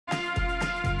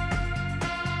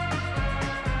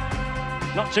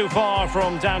Not too far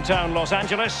from downtown Los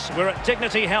Angeles, we're at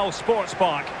Dignity Health Sports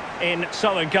Park in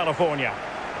Southern California.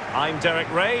 I'm Derek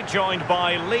Ray, joined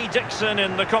by Lee Dixon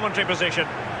in the commentary position,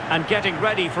 and getting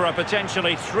ready for a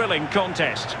potentially thrilling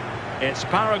contest. It's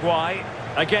Paraguay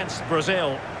against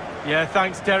Brazil. Yeah,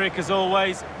 thanks Derek, as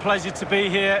always. Pleasure to be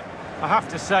here. I have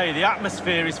to say, the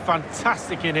atmosphere is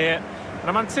fantastic in here, and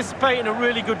I'm anticipating a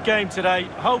really good game today.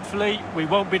 Hopefully, we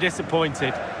won't be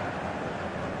disappointed.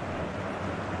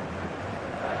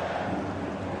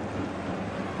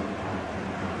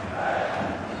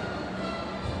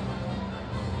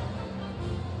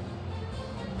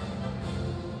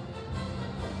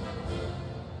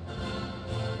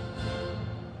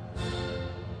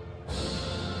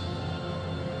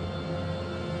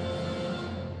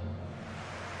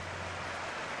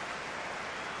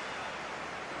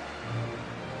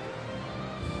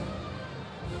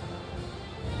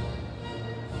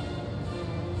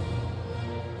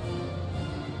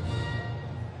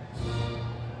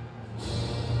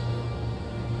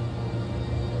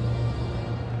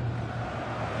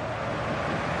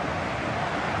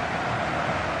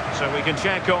 So we can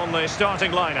check on the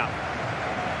starting lineup.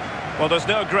 Well, there's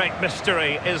no great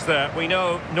mystery, is there? We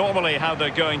know normally how they're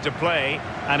going to play,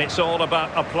 and it's all about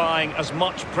applying as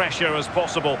much pressure as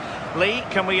possible. Lee,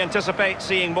 can we anticipate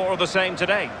seeing more of the same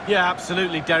today? Yeah,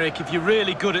 absolutely, Derek. If you're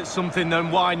really good at something, then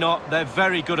why not? They're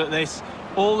very good at this.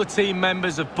 All the team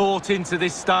members have bought into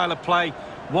this style of play.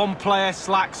 One player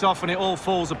slacks off and it all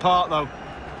falls apart, though.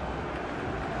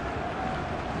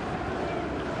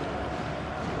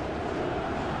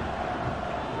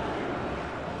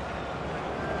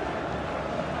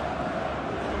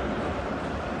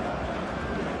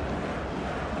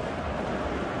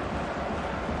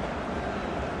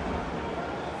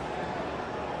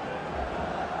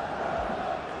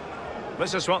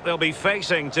 This is what they'll be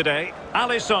facing today.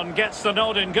 Alisson gets the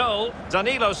nod in goal.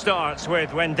 Danilo starts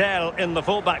with Wendell in the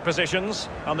fullback positions.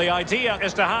 And the idea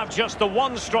is to have just the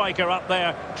one striker up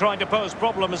there trying to pose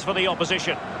problems for the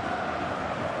opposition.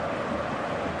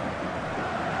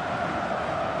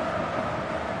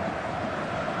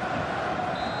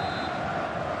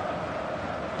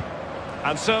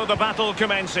 And so the battle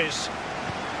commences.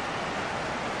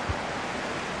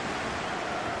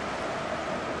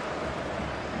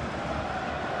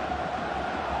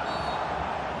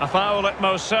 A foul it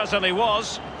most certainly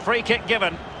was. Free kick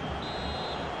given.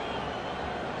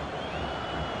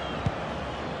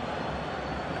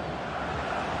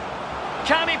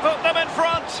 Can he put them in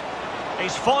front?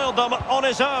 He's foiled them on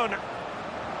his own.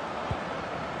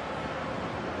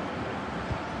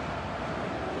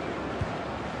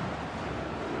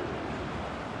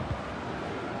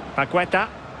 Paqueta.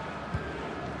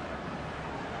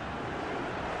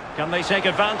 Can they take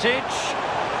advantage?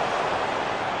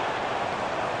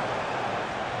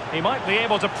 He might be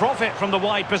able to profit from the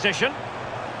wide position.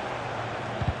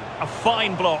 A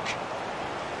fine block.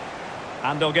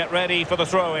 And they'll get ready for the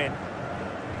throw-in.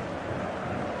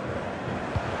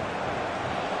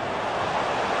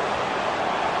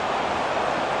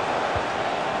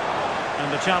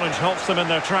 And the challenge halts them in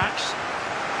their tracks.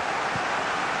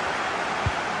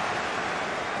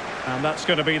 And that's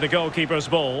going to be the goalkeeper's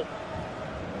ball.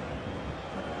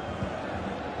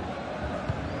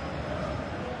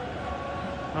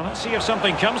 Well, let's see if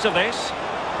something comes of this.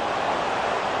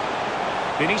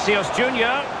 Vinicius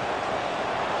Junior.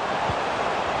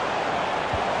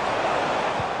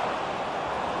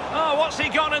 Oh, what's he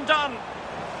gone and done?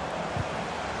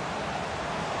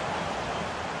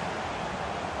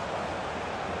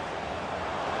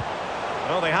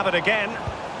 Well, they have it again.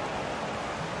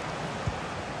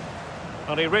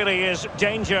 Well, he really is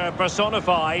danger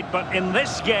personified, but in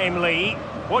this game, Lee,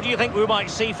 what do you think we might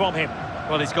see from him?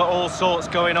 Well, he's got all sorts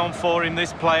going on for him,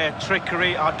 this player.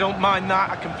 Trickery, I don't mind that.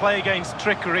 I can play against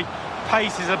trickery.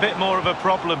 Pace is a bit more of a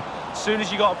problem. As soon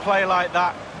as you got a player like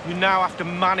that, you now have to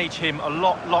manage him a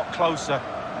lot closer.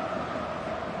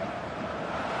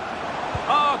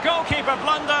 Oh, goalkeeper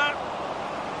blunder.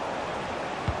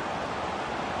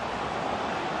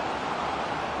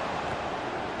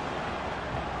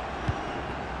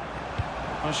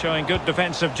 Well, showing good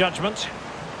defensive judgment.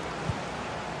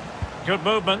 Good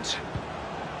movement.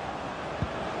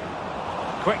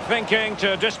 Quick thinking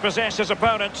to dispossess his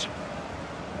opponent.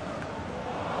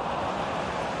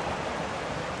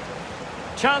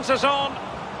 Chances on.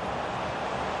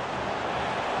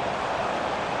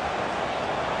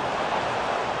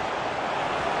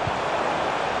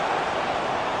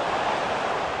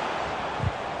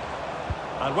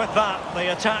 And with that,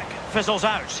 the attack fizzles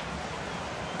out.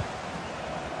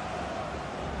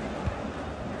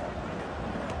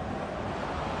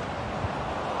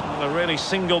 Well, a really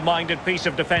single-minded piece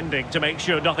of defending to make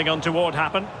sure nothing untoward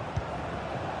happened.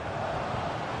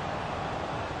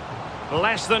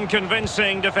 Less than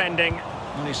convincing defending.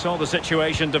 And he saw the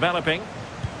situation developing.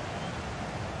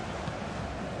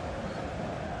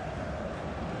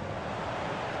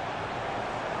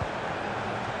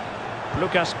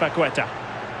 Lucas Paqueta.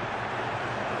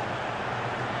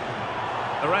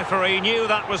 The referee knew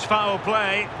that was foul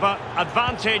play, but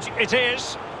advantage it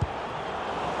is.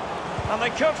 And they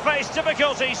could face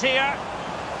difficulties here.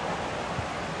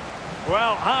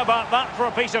 Well, how about that for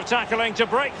a piece of tackling to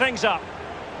break things up?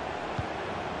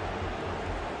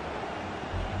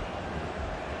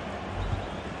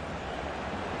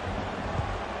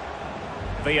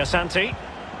 Villasanti.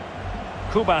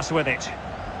 Kubas with it.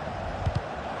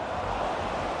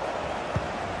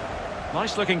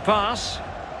 Nice looking pass.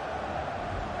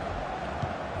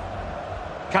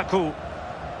 Kaku.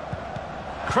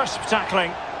 Crisp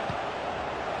tackling.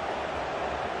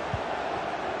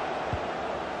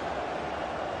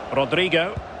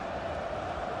 Rodrigo.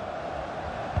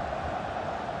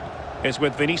 Is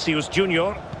with Vinicius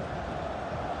Junior.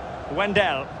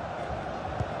 Wendell.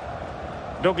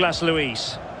 Douglas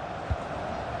Luiz.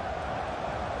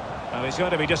 Well, he's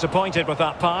going to be disappointed with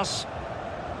that pass.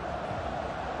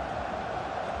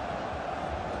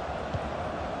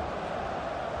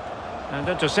 And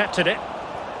intercepted it.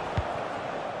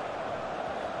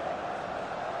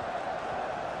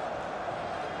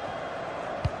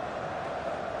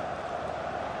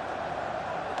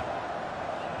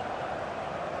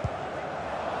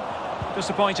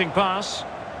 Disappointing pass.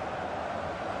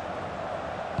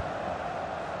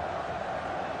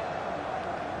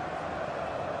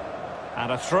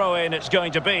 And a throw-in it's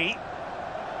going to be.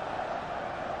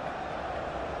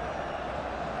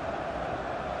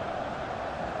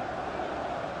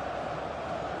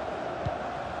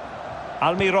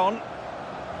 Almiron.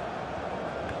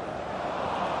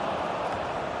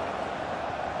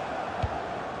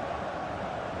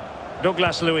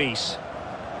 Douglas Luiz.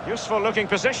 Useful looking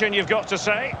position, you've got to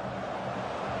say.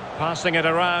 Passing it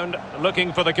around,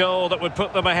 looking for the goal that would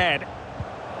put them ahead.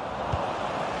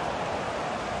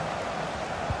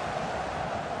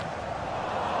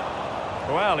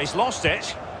 Well, he's lost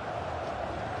it.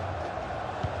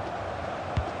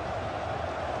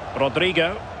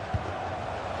 Rodrigo.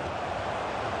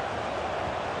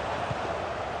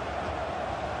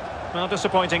 Well,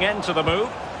 disappointing end to the move.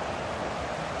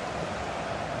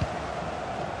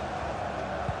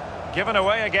 Given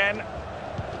away again.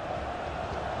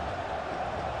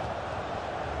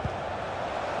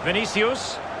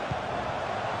 Vinicius.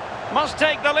 Must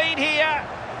take the lead here.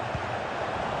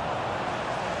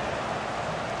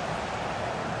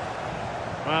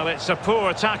 Well, it's a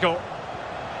poor tackle.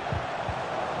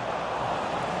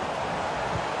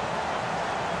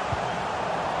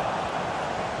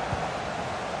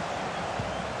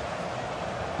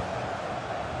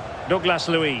 Douglas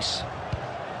Luiz.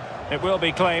 It will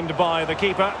be claimed by the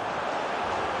keeper.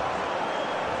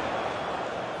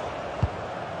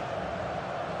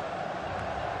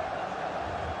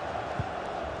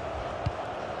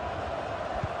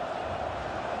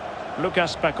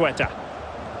 Lucas Paqueta.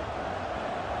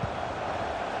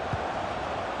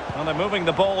 Well, they're moving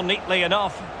the ball neatly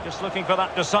enough. Just looking for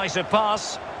that decisive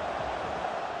pass.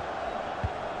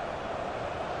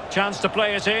 Chance to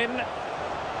play it in.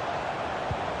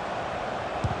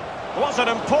 Was an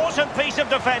important piece of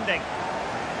defending.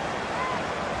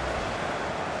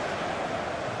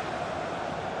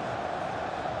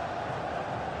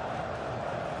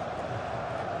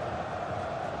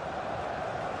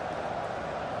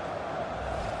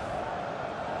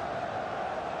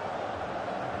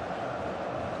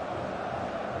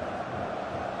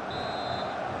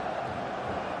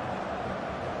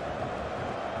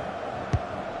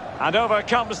 And over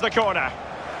comes the corner.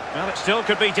 Well, it still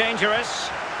could be dangerous.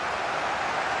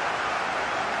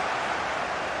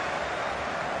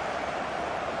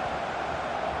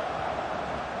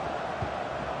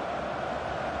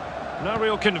 No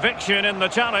real conviction in the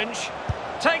challenge.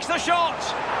 Takes the shot.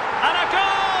 And a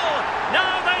goal!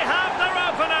 Now they have their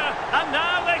opener. And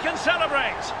now they can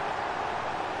celebrate.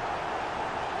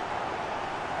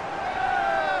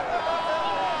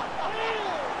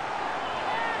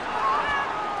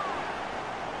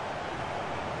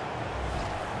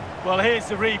 Well, here's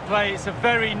the replay. It's a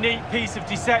very neat piece of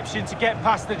deception to get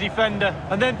past the defender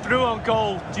and then through on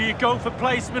goal. Do you go for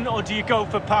placement or do you go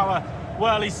for power?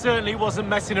 Well, he certainly wasn't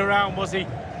messing around, was he?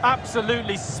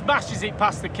 Absolutely smashes it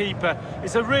past the keeper.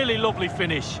 It's a really lovely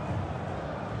finish.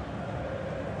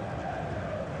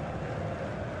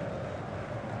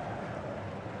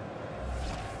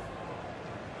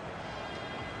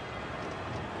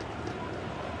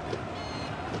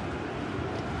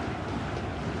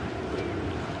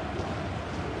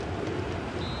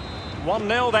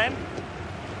 1-0 then.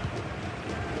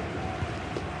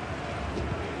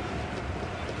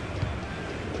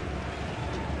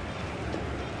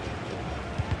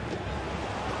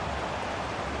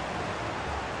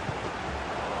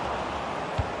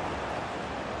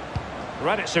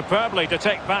 Read it superbly to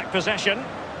take back possession.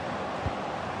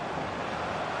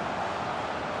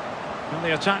 And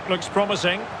the attack looks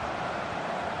promising.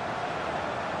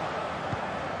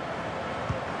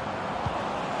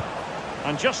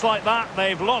 And just like that,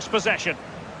 they've lost possession.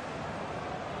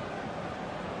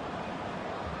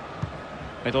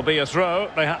 It'll be a throw.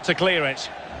 They had to clear it.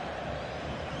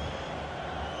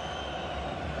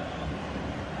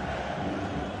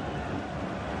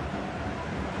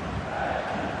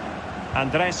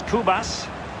 Andres Cubas.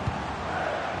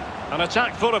 An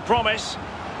attack full of promise.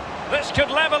 This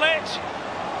could level it.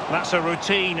 That's a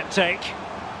routine take.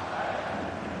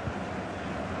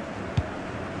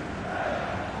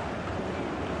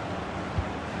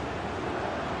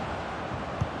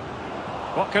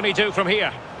 What can he do from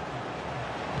here?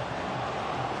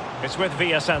 It's with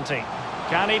Villasanti.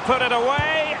 Can he put it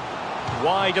away?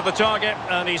 Wide of the target,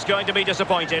 and he's going to be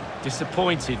disappointed.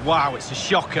 Disappointed? Wow, it's a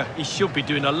shocker. He should be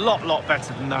doing a lot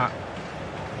better than that.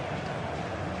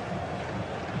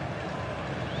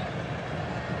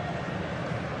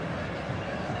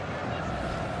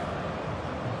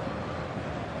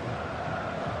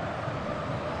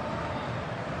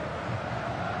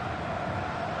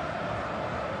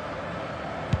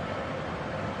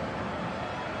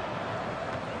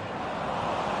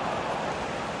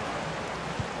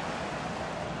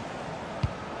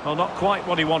 Well, not quite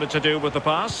what he wanted to do with the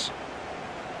pass.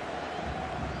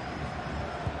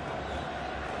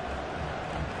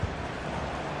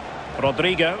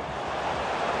 Rodrigo.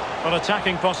 On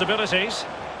attacking possibilities.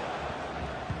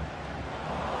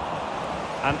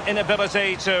 An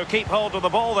inability to keep hold of the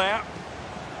ball there.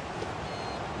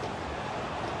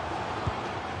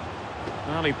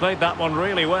 Well, he played that one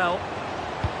really well.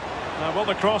 Now, will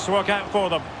the cross work out for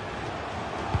them?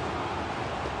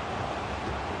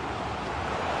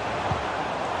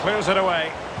 Clears it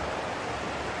away.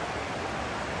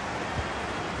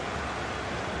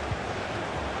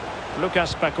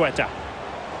 Lucas Paqueta.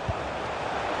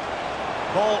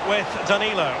 Ball with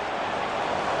Danilo.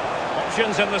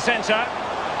 Options in the centre.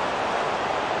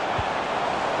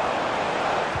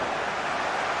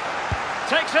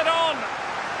 Takes it on.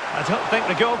 I don't think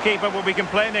the goalkeeper will be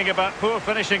complaining about poor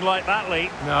finishing like that, Lee.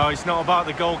 No, it's not about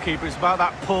the goalkeeper. It's about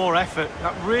that poor effort.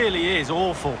 That really is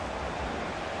awful.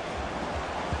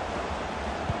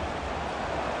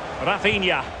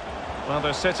 Rafinha. Well,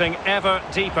 they're sitting ever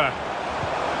deeper.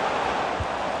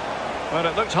 Well,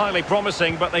 it looked highly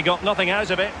promising, but they got nothing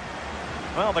out of it.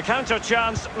 Well, the counter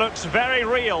chance looks very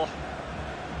real.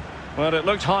 Well, it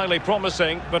looked highly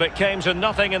promising, but it came to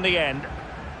nothing in the end.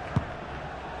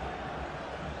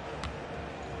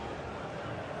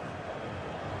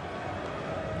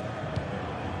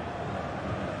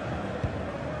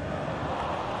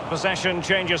 Possession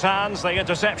changes hands, the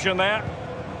interception there.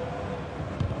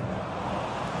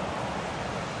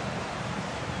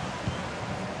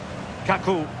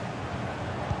 Kaku.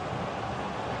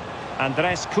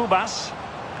 Andres Cubas.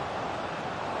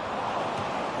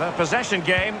 The possession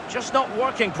game just not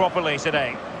working properly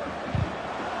today.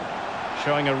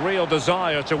 Showing a real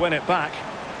desire to win it back.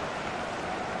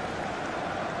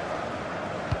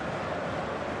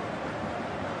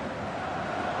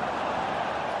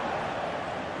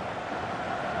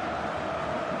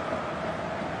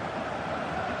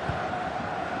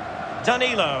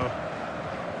 Danilo.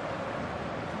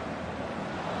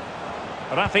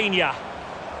 Rafinha.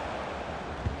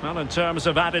 Well, in terms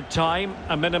of added time,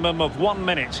 a minimum of 1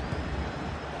 minute.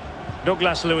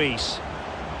 Douglas Luiz.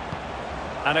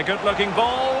 And a good-looking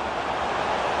ball.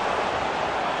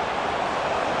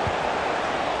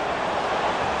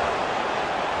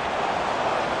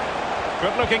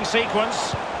 Good-looking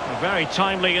sequence. A very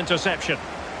timely interception.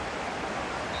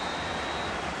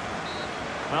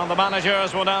 Well, the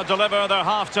managers will now deliver their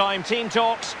half-time team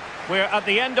talks. We're at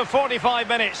the end of 45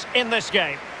 minutes in this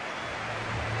game.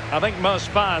 I think most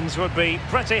fans would be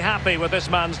pretty happy with this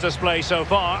man's display so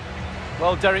far.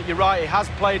 Well, Derek, you're right. He has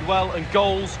played well, and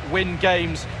goals win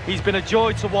games. He's been a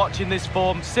joy to watch in this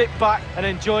form. Sit back and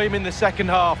enjoy him in the second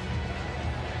half.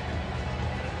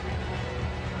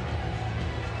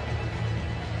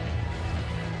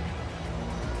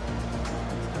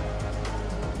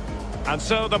 And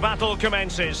so the battle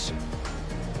commences.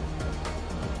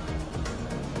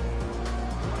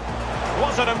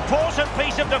 Was an important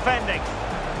piece of defending.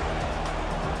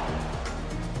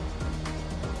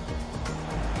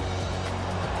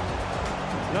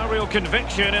 No real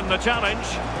conviction in the challenge.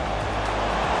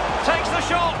 Takes the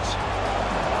shot.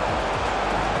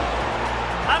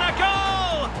 And a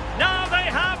goal! Now they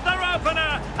have their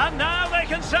opener, and now they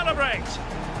can celebrate.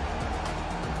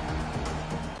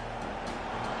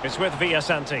 It's with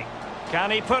Villasanti.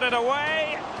 Can he put it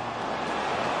away?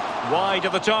 Wide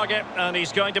of the target, and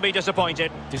he's going to be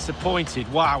disappointed. Disappointed?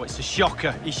 Wow, it's a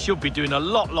shocker. He should be doing a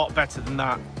lot better than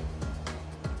that.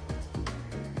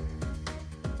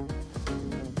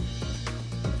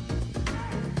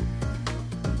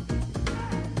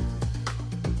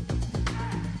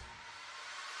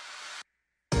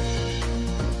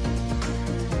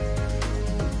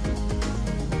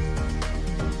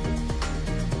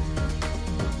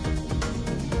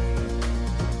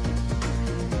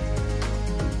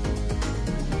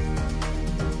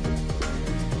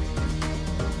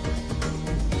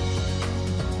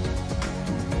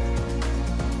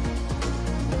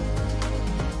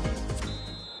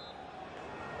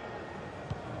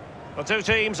 The two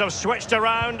teams have switched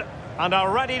around and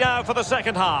are ready now for the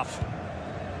second half.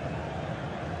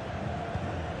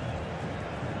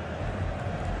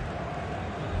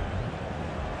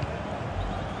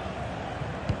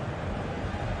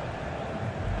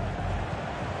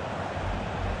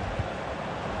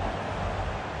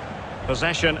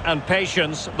 Possession and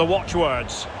patience, the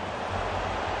watchwords.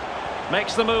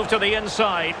 Makes the move to the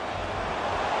inside.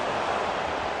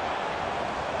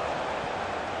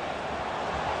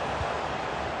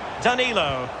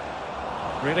 Danilo.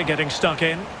 Really getting stuck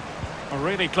in.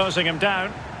 Really closing him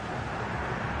down.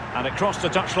 And it crossed the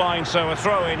touchline, so a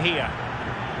throw in here.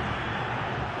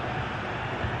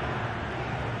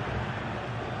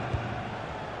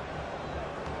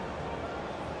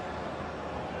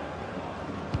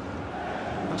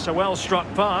 That's a well-struck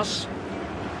pass.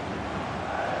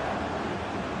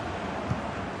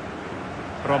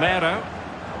 Romero.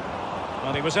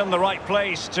 Well, he was in the right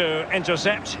place to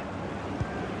intercept.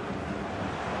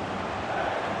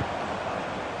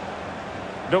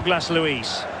 Douglas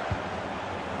Luiz.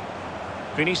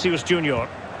 Vinicius Junior.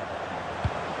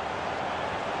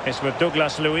 It's with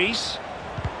Douglas Luiz.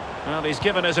 Well, he's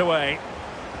given us away.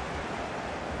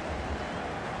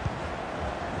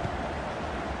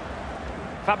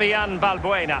 Fabian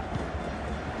Balbuena.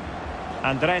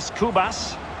 Andres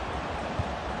Cubas.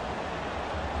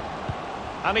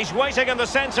 And he's waiting in the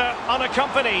centre,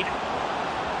 unaccompanied.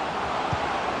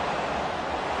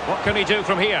 What can he do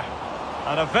from here?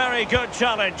 And a very good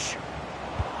challenge.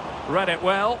 Read it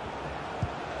well.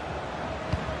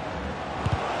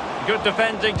 Good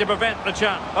defending to prevent the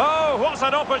chance. Oh, what's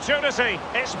an opportunity!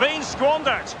 It's been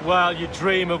squandered. Well, you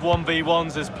dream of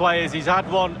 1v1s as players. He's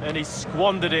had one and he's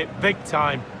squandered it big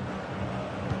time.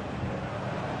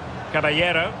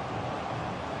 Caballero.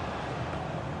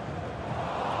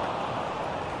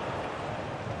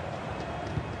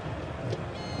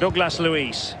 Douglas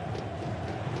Luiz.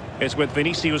 Is with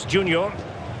Vinicius Junior.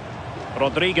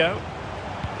 Rodrigo.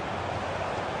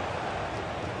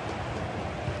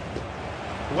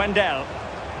 Wendell.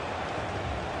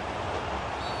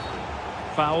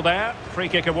 Foul there. Free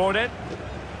kick awarded.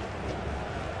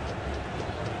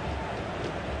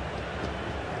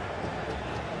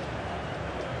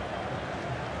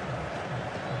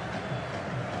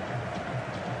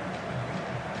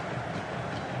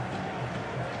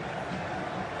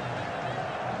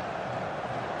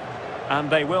 And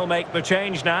they will make the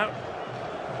change now.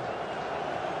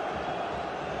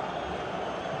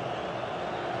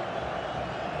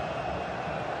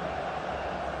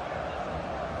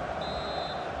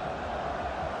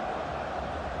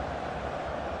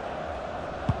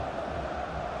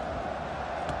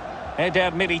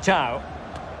 Eder Militao.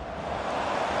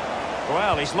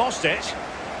 Well, he's lost it.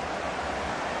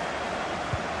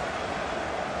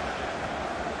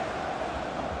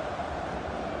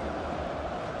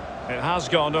 It has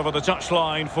gone over the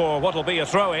touchline for what will be a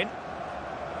throw-in.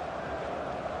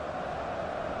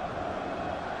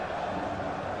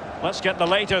 Let's get the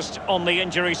latest on the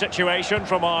injury situation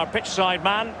from our pitchside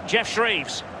man, Jeff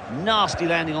Shreeves. Nasty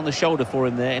landing on the shoulder for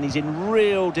him there, and he's in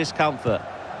real discomfort.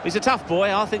 He's a tough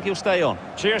boy. I think he'll stay on.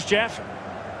 Cheers, Jeff.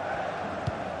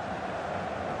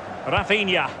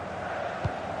 Rafinha.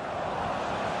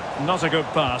 Not a good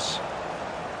pass.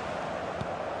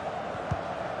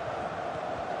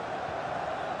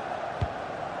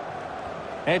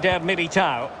 Eder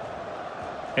Militao.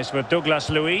 It's with Douglas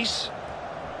Luiz.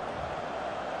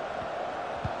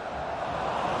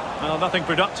 Well, nothing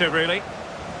productive, really.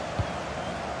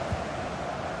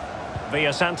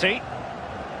 Villasanti.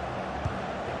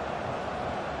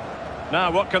 Now,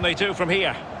 what can they do from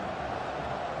here?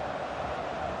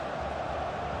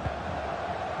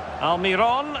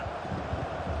 Almiron.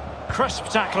 Crisp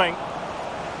tackling.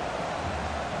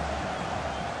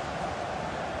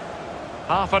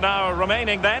 Half an hour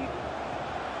remaining then.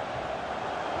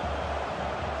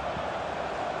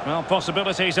 Well,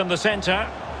 possibilities in the centre.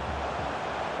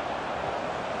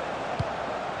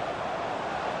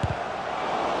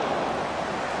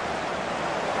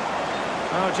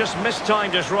 Oh, just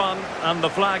mistimed his run, and the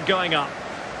flag going up.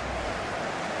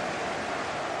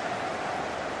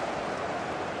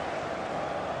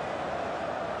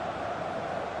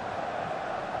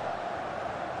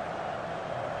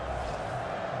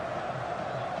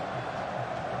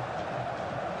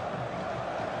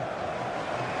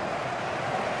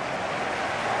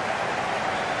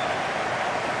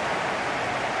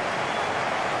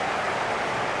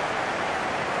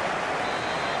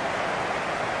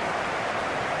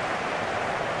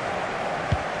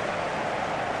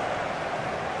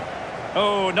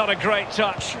 Oh, not a great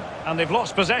touch, and they've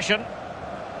lost possession.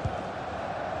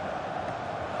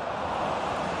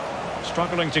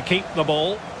 Struggling to keep the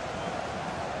ball.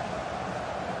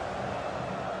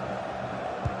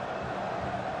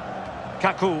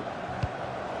 Kaku.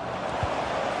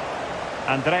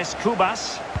 Andres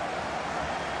Cubas.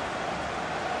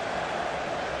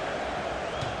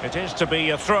 It is to be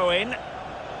a throw-in.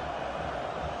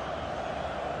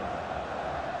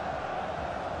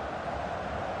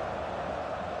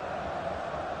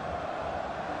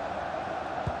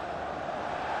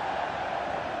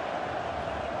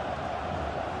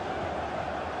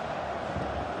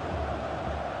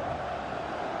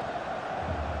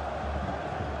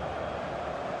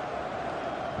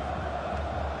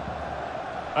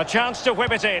 A chance to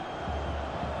whip it in.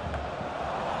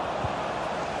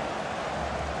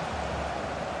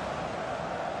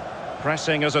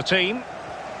 Pressing as a team.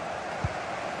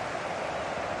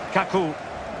 Kaku.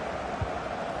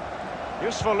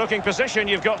 Useful looking position,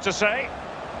 you've got to say.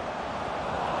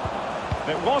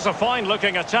 It was a fine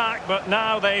looking attack, but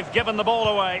now they've given the ball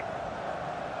away.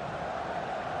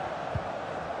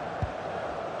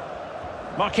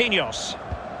 Marquinhos.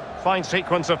 Fine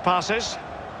sequence of passes.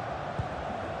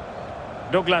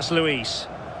 Douglas Luiz.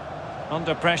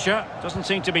 Under pressure, doesn't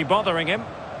seem to be bothering him.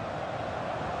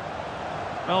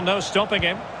 Well, no stopping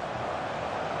him.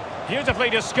 Beautifully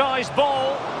disguised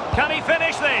ball. Can he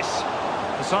finish this?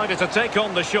 Decided to take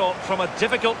on the shot from a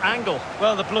difficult angle.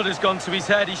 Well, the blood has gone to his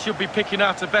head. He should be picking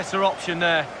out a better option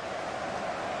there.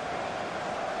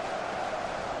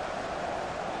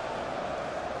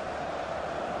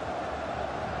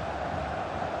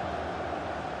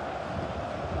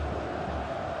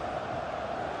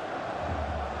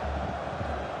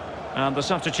 And the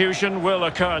substitution will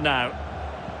occur now.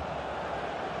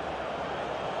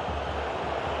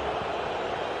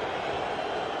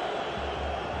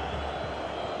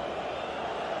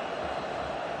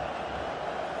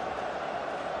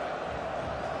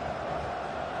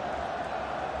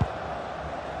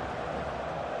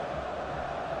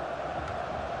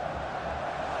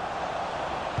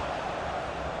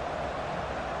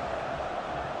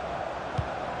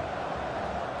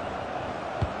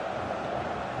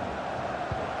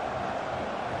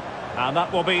 And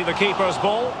that will be the keeper's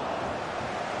ball.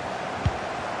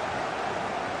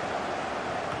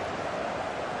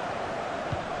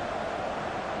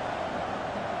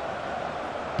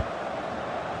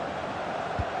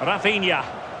 Rafinha.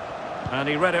 And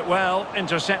he read it well,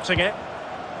 intercepting it.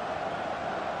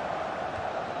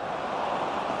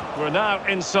 We're now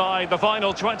inside the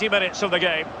final 20 minutes of the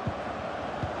game.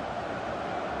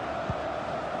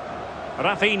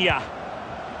 Rafinha.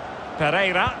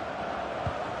 Pereira.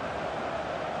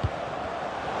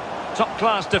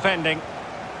 Top-class defending.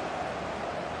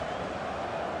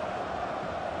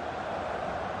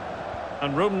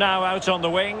 And room now out on the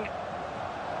wing.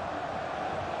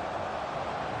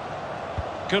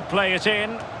 Could play it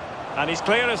in. And he's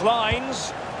clear as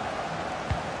lines.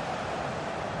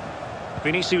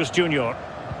 Vinicius Junior.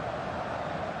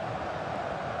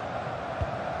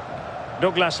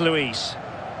 Douglas Luiz.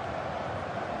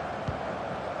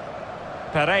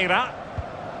 Pereira.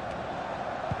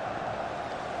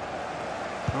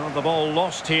 Oh, the ball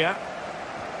lost here.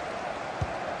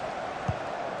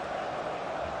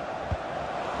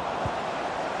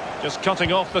 Just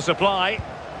cutting off the supply.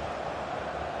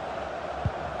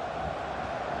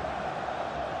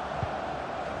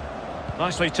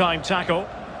 Nicely timed tackle.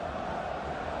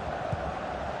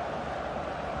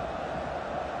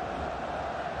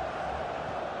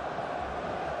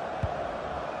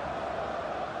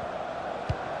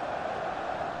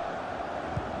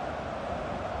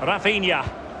 Rafinha.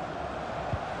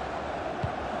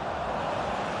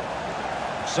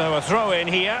 So a throw in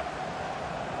here.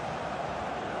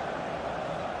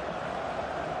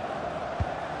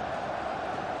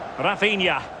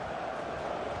 Rafinha.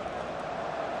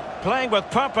 playing with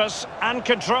purpose and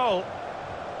control.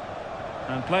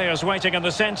 And players waiting in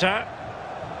the centre.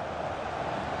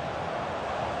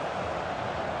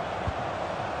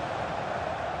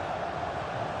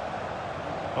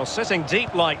 Well, sitting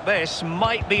deep like this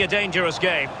might be a dangerous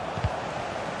game.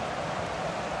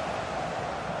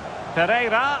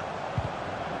 Pereira.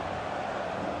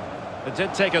 It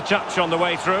did take a touch on the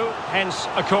way through, hence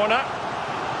a corner.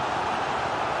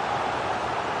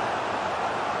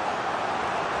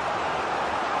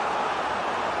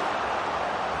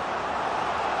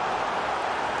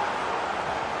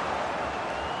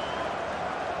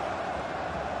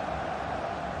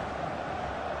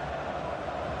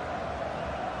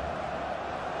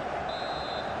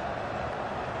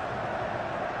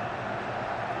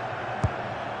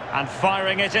 And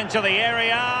firing it into the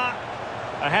area.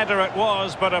 A header it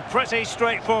was, but a pretty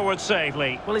straightforward save,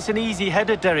 Lee. Well, it's an easy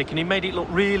header, Derek, and he made it look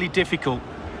really difficult.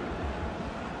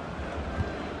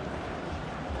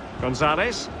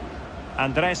 Gonzalez.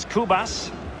 Andres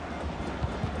Cubas.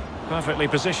 Perfectly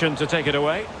positioned to take it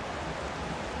away.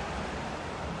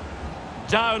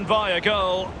 Down by a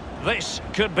goal. This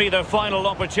could be the final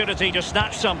opportunity to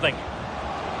snatch something.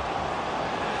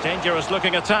 Dangerous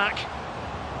looking attack.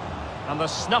 And the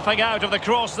snuffing out of the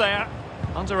cross there.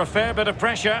 Under a fair bit of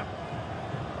pressure.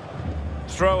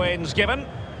 Throw-ins given.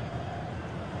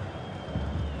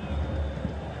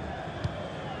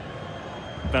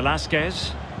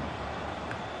 Velasquez.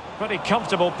 Pretty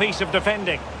comfortable piece of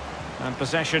defending. And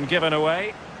possession given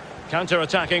away.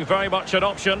 Counter-attacking very much an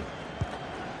option.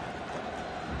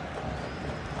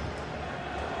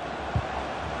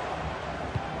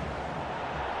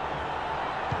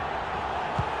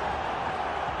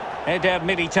 Eder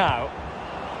Militao.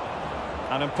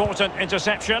 An important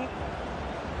interception.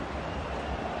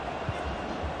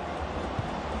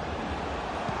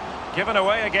 Given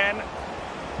away again.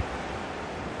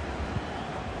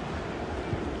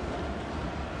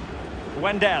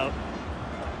 Wendell.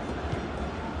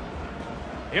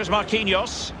 Here's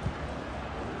Marquinhos.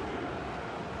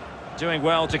 Doing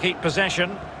well to keep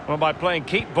possession. Well, by playing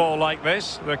keep ball like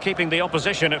this, they're keeping the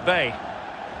opposition at bay.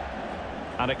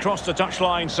 And it crossed the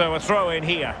touchline, so a throw in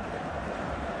here.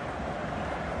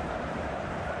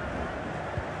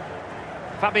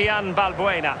 Fabian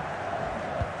Balbuena.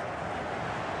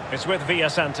 It's with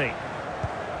Villasanti.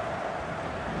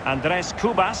 Andres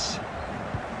Cubas.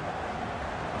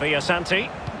 Villasanti.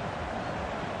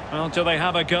 Well, do they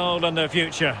have a goal in their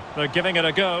future? They're giving it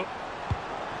a go.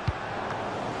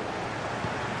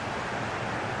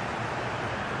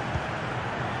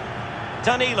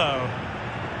 Danilo.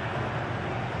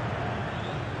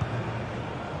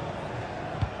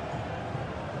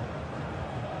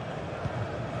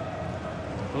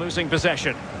 Losing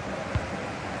possession.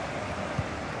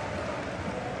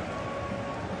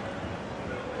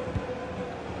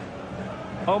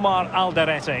 Omar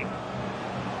Alderete.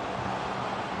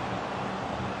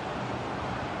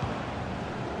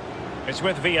 It's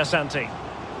with Villasanti.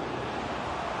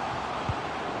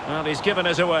 Well, he's given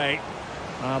us away.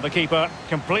 The keeper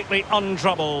completely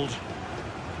untroubled.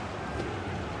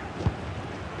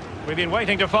 We've been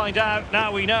waiting to find out.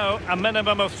 Now we know a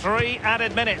minimum of 3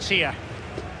 added minutes here.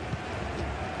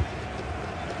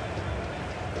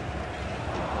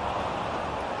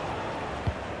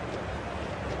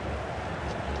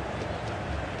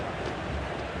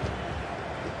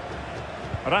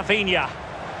 Rafinha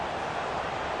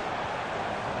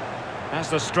has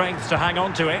the strength to hang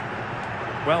on to it.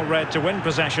 Well read to win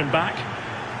possession back.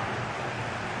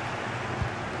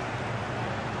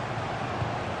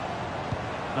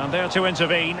 And there to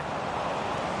intervene.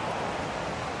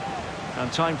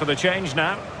 And time for the change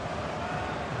now.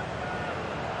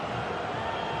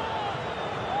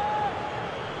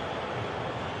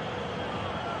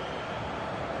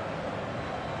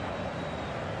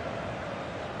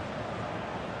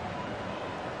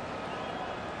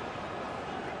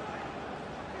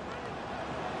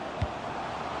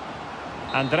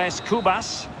 Andres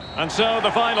Cubas. And so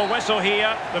the final whistle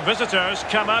here. The visitors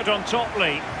come out on top,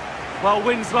 Lee. Well,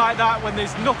 wins like that when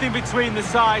there's nothing between the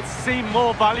sides seem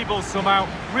more valuable somehow.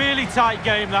 Really tight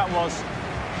game that was.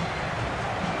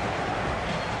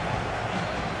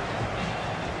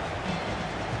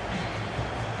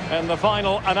 In the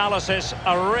final analysis,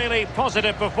 a really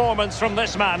positive performance from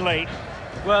this man, Lee.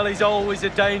 Well, he's always a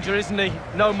danger, isn't he?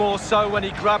 No more so when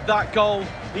he grabbed that goal.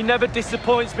 He never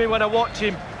disappoints me when I watch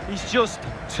him. He's just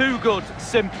too good,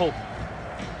 simple.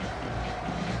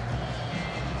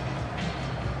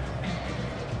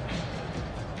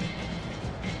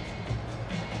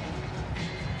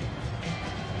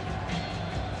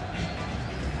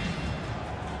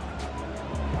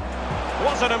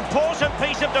 What's was an important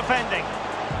piece of defending.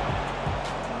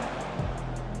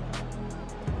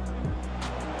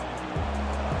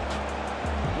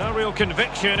 No real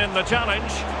conviction in the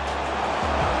challenge.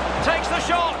 Takes the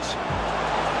shot.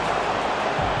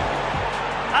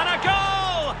 And a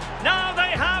goal! Now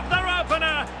they have their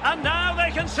opener, and now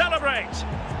they can celebrate.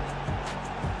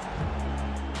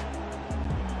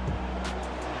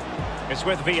 It's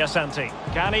with Villasanti.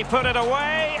 Can he put it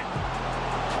away?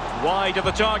 Wide of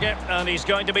the target, and he's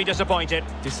going to be disappointed.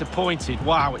 Disappointed?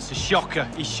 Wow, it's a shocker.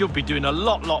 He should be doing a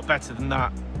lot better than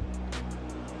that.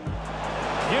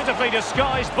 Beautifully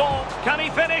disguised ball. Can he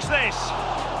finish this?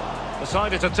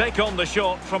 Decided to take on the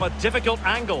shot from a difficult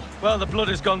angle. Well, the blood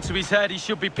has gone to his head. He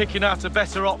should be picking out a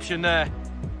better option there.